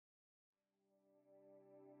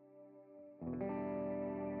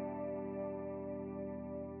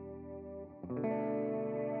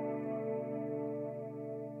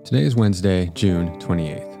Today is Wednesday, June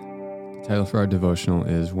 28th. The title for our devotional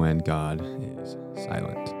is When God is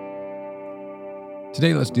Silent.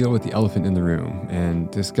 Today, let's deal with the elephant in the room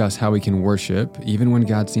and discuss how we can worship even when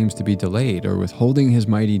God seems to be delayed or withholding his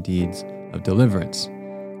mighty deeds of deliverance.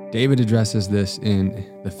 David addresses this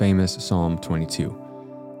in the famous Psalm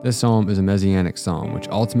 22. This psalm is a messianic psalm which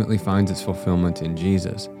ultimately finds its fulfillment in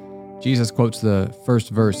Jesus. Jesus quotes the first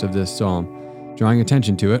verse of this psalm, drawing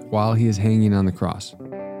attention to it while he is hanging on the cross.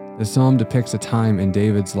 The psalm depicts a time in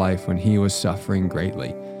David's life when he was suffering greatly,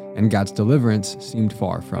 and God's deliverance seemed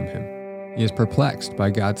far from him. He is perplexed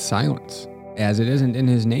by God's silence, as it isn't in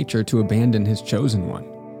his nature to abandon his chosen one.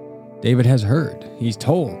 David has heard, he's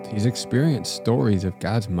told, he's experienced stories of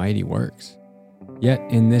God's mighty works. Yet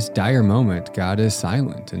in this dire moment, God is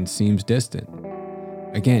silent and seems distant.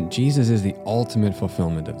 Again, Jesus is the ultimate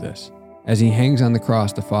fulfillment of this. As he hangs on the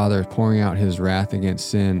cross, the Father is pouring out his wrath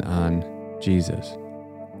against sin on Jesus.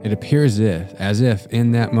 It appears as if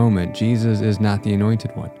in that moment, Jesus is not the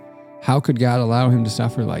anointed one. How could God allow him to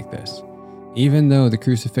suffer like this? Even though the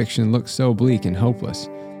crucifixion looks so bleak and hopeless,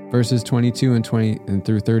 verses 22 and 20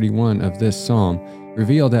 through 31 of this psalm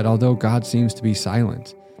reveal that although God seems to be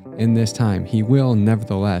silent in this time, he will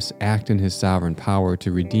nevertheless act in his sovereign power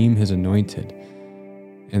to redeem his anointed,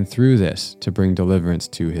 and through this to bring deliverance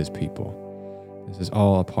to his people. This is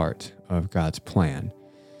all a part of God's plan,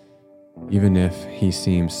 even if he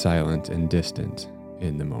seems silent and distant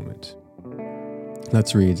in the moment.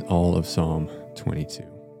 Let's read all of Psalm 22.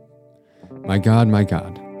 My God,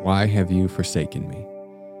 why have you forsaken me?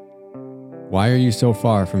 Why are you so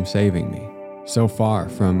far from saving me, so far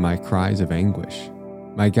from my cries of anguish?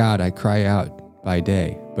 My God, I cry out by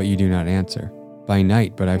day, but you do not answer, by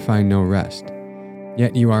night, but I find no rest.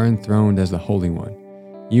 Yet you are enthroned as the Holy One.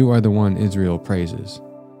 You are the one Israel praises.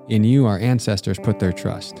 In you our ancestors put their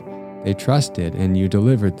trust. They trusted, and you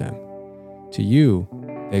delivered them. To you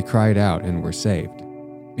they cried out and were saved.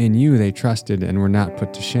 In you they trusted and were not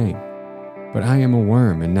put to shame. But I am a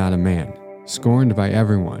worm and not a man, scorned by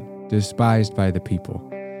everyone, despised by the people.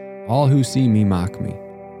 All who see me mock me.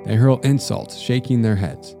 They hurl insults, shaking their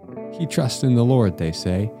heads. He trusts in the Lord, they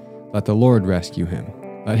say. Let the Lord rescue him.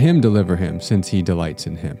 Let him deliver him, since he delights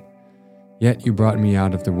in him. Yet you brought me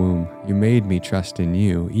out of the womb. You made me trust in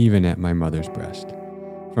you, even at my mother's breast.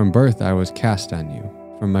 From birth I was cast on you.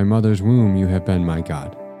 From my mother's womb you have been my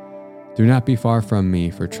God. Do not be far from me,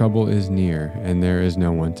 for trouble is near, and there is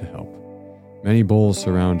no one to help. Many bulls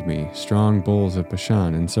surround me, strong bulls of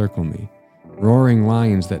Bashan encircle me. Roaring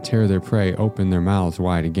lions that tear their prey open their mouths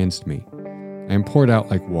wide against me. I am poured out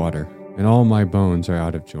like water, and all my bones are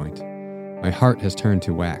out of joint. My heart has turned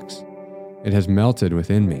to wax. It has melted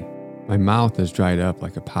within me. My mouth is dried up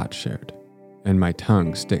like a potsherd, and my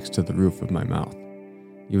tongue sticks to the roof of my mouth.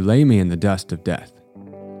 You lay me in the dust of death.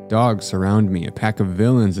 Dogs surround me, a pack of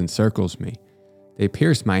villains encircles me. They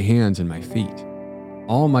pierce my hands and my feet.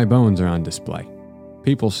 All my bones are on display.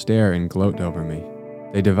 People stare and gloat over me.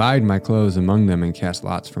 They divide my clothes among them and cast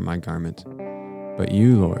lots for my garment. But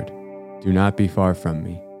you, Lord, do not be far from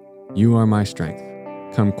me. You are my strength.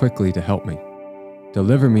 Come quickly to help me.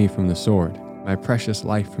 Deliver me from the sword, my precious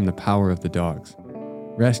life from the power of the dogs.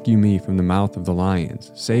 Rescue me from the mouth of the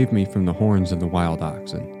lions. Save me from the horns of the wild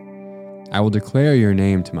oxen. I will declare your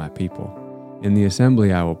name to my people. In the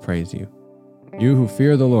assembly I will praise you. You who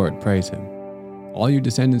fear the Lord, praise him. All you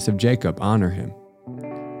descendants of Jacob, honor him.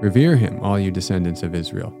 Revere him, all you descendants of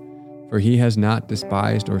Israel. For he has not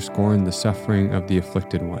despised or scorned the suffering of the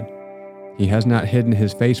afflicted one. He has not hidden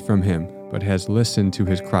his face from him, but has listened to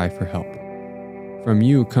his cry for help. From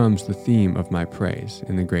you comes the theme of my praise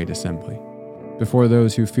in the great assembly. Before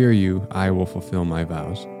those who fear you, I will fulfill my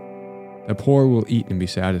vows. The poor will eat and be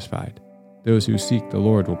satisfied. Those who seek the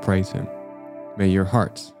Lord will praise him. May your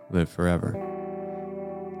hearts live forever.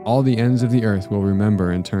 All the ends of the earth will remember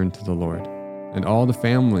and turn to the Lord, and all the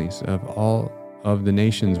families of all of the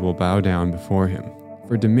nations will bow down before him.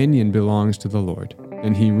 For dominion belongs to the Lord,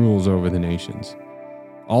 and he rules over the nations.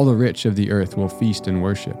 All the rich of the earth will feast and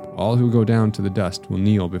worship. All who go down to the dust will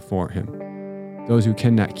kneel before him. Those who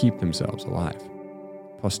cannot keep themselves alive.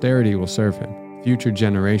 Posterity will serve him. Future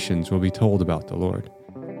generations will be told about the Lord.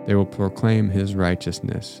 They will proclaim his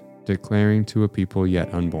righteousness, declaring to a people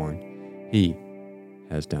yet unborn, he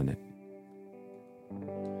has done it.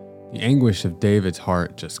 The anguish of David's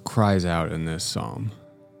heart just cries out in this psalm.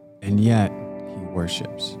 And yet he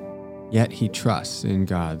worships. Yet he trusts in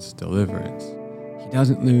God's deliverance. He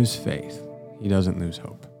doesn't lose faith. He doesn't lose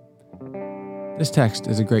hope. This text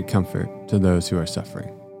is a great comfort to those who are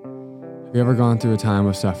suffering. Have you ever gone through a time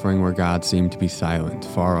of suffering where God seemed to be silent,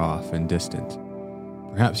 far off, and distant?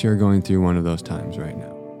 Perhaps you're going through one of those times right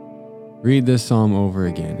now. Read this psalm over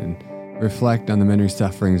again and reflect on the many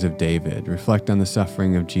sufferings of David. Reflect on the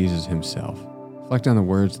suffering of Jesus himself. Reflect on the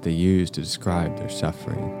words that they used to describe their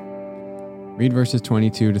suffering. Read verses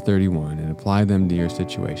 22 to 31 and apply them to your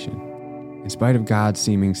situation. In spite of God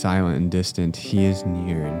seeming silent and distant, He is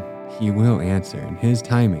near and He will answer in His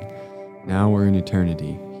timing. Now or in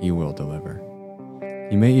eternity, He will deliver.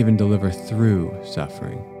 He may even deliver through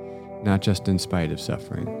suffering, not just in spite of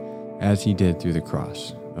suffering, as He did through the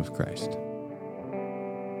cross of Christ.